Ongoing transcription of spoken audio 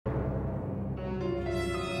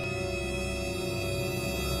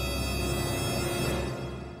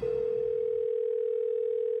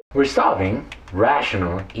We're solving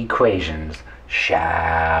rational equations,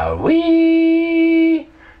 shall we?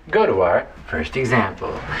 Go to our first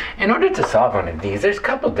example. In order to solve one of these, there's a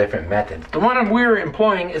couple different methods. The one we're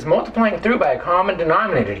employing is multiplying through by a common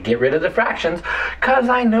denominator to get rid of the fractions, because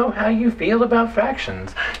I know how you feel about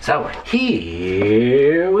fractions. So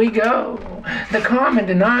here we go. The common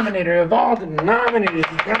denominator of all the denominators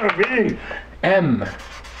is going to be m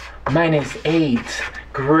minus 8.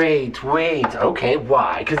 Great, wait, okay,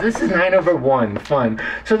 why? Because this is 9 over 1, fun.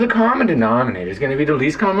 So the common denominator is going to be the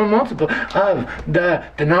least common multiple of the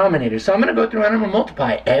denominator. So I'm going to go through and I'm going to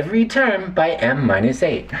multiply every term by m minus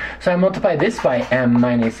 8. So I multiply this by m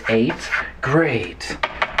minus 8, great.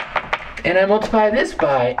 And I multiply this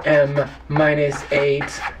by m minus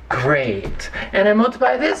 8, great. And I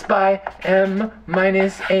multiply this by m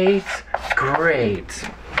minus 8, great.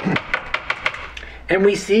 And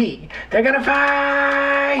we see they're gonna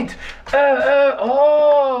fight.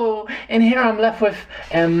 Oh, and here I'm left with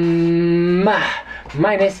m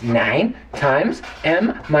minus 9 times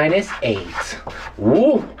m minus 8.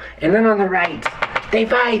 Ooh, and then on the right, they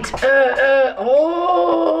fight.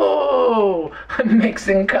 Oh, I'm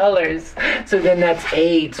mixing colors. So then that's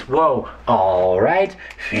 8. Whoa, all right,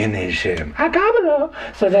 finish him. Acabalo.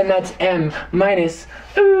 So then that's m minus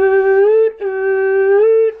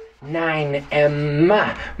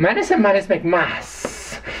 9m minus and minus make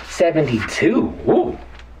mas 72. Ooh,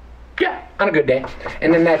 yeah, on a good day.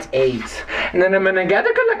 And then that's 8. And then I'm gonna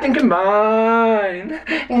gather, collect, and combine.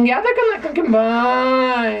 And gather, collect, and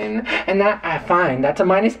combine. And that I find that's a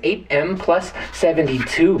minus 8m plus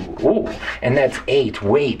 72. Ooh, and that's 8.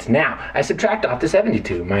 Wait, now I subtract off the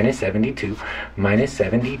 72. Minus 72, minus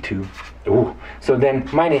 72. Ooh, so then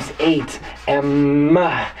minus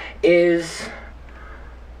 8m is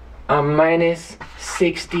a minus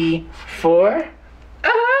 64.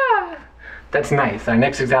 Ah! That's nice. Our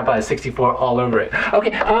next example has 64 all over it.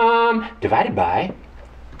 Okay, divided by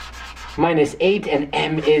minus 8 and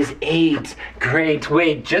m is 8. Great,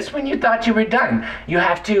 wait, just when you thought you were done, you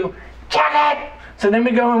have to check it. So then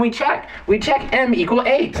we go and we check. We check m equal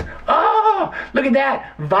 8. Oh, look at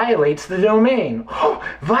that. Violates the domain. Oh,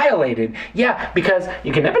 violated. Yeah, because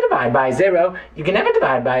you can never divide by 0. You can never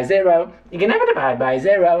divide by 0. You can never divide by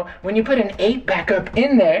 0. When you put an 8 back up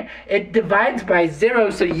in there, it divides by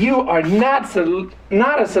 0, so you are not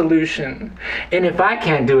a solution. And if I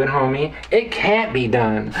can't do it, homie, it can't be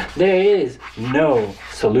done. There is no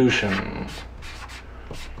solution.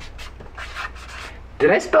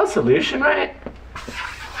 Did I spell solution right?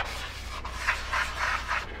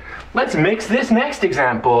 Let's mix this next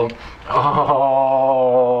example. Oh,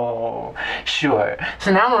 sure.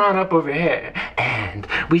 So now we're on up over here, and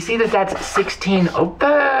we see that that's 16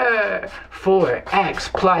 over 4x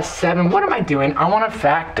plus 7. What am I doing? I want to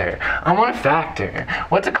factor. I want to factor.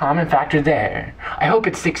 What's a common factor there? I hope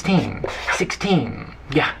it's 16. 16.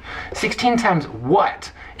 Yeah. 16 times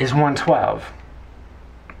what is 112?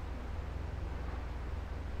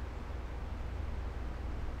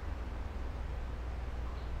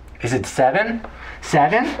 Is it 7?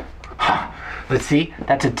 7? Huh. Let's see.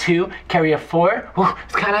 That's a 2. Carry a 4. Ooh,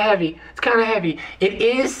 it's kind of heavy. It's kind of heavy. It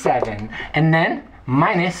is 7. And then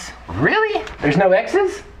minus. Really? There's no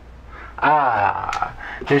x's? Ah,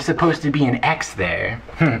 there's supposed to be an x there.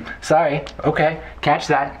 Sorry. Okay. Catch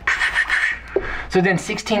that. So then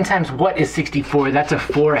 16 times what is 64? That's a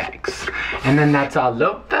 4x. And then that's all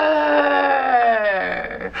over.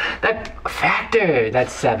 That factor,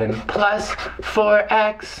 that's 7 plus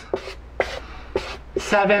 4x.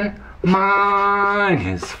 7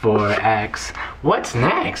 minus 4x. What's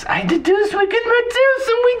next? I deduce we can reduce,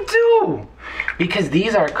 and we do. Because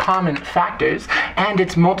these are common factors, and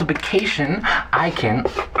it's multiplication, I can...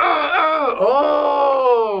 Oh!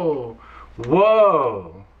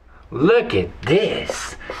 Whoa! Look at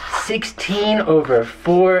this. 16 over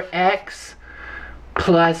 4x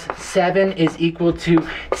plus 7 is equal to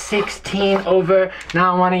 16 over,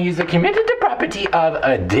 now I want to use the commutative property of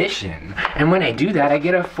addition. And when I do that, I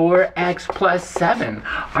get a 4x plus 7.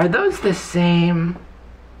 Are those the same?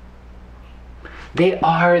 They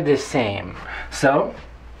are the same. So,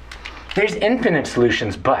 there's infinite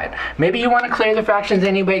solutions, but maybe you want to clear the fractions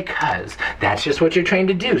anyway, because that's just what you're trained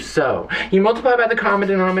to do. So, you multiply by the common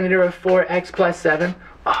denominator of 4x plus 7.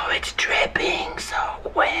 Oh, it's dripping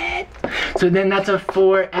so wet. So then that's a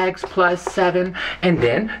 4x plus 7. And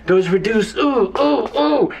then those reduce, ooh, ooh,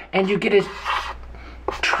 ooh. And you get a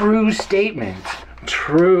true statement.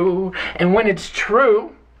 True. And when it's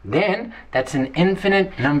true, then that's an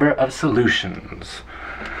infinite number of solutions.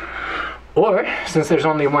 Or, since there's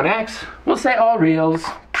only one x, we'll say all reals.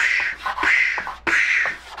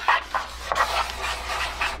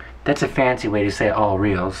 That's a fancy way to say all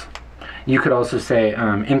reals. You could also say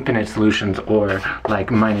infinite solutions, or like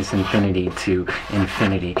minus infinity to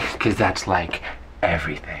infinity, because that's like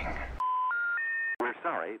everything. We're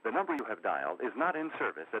sorry, the number you have dialed is not in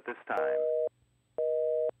service at this time.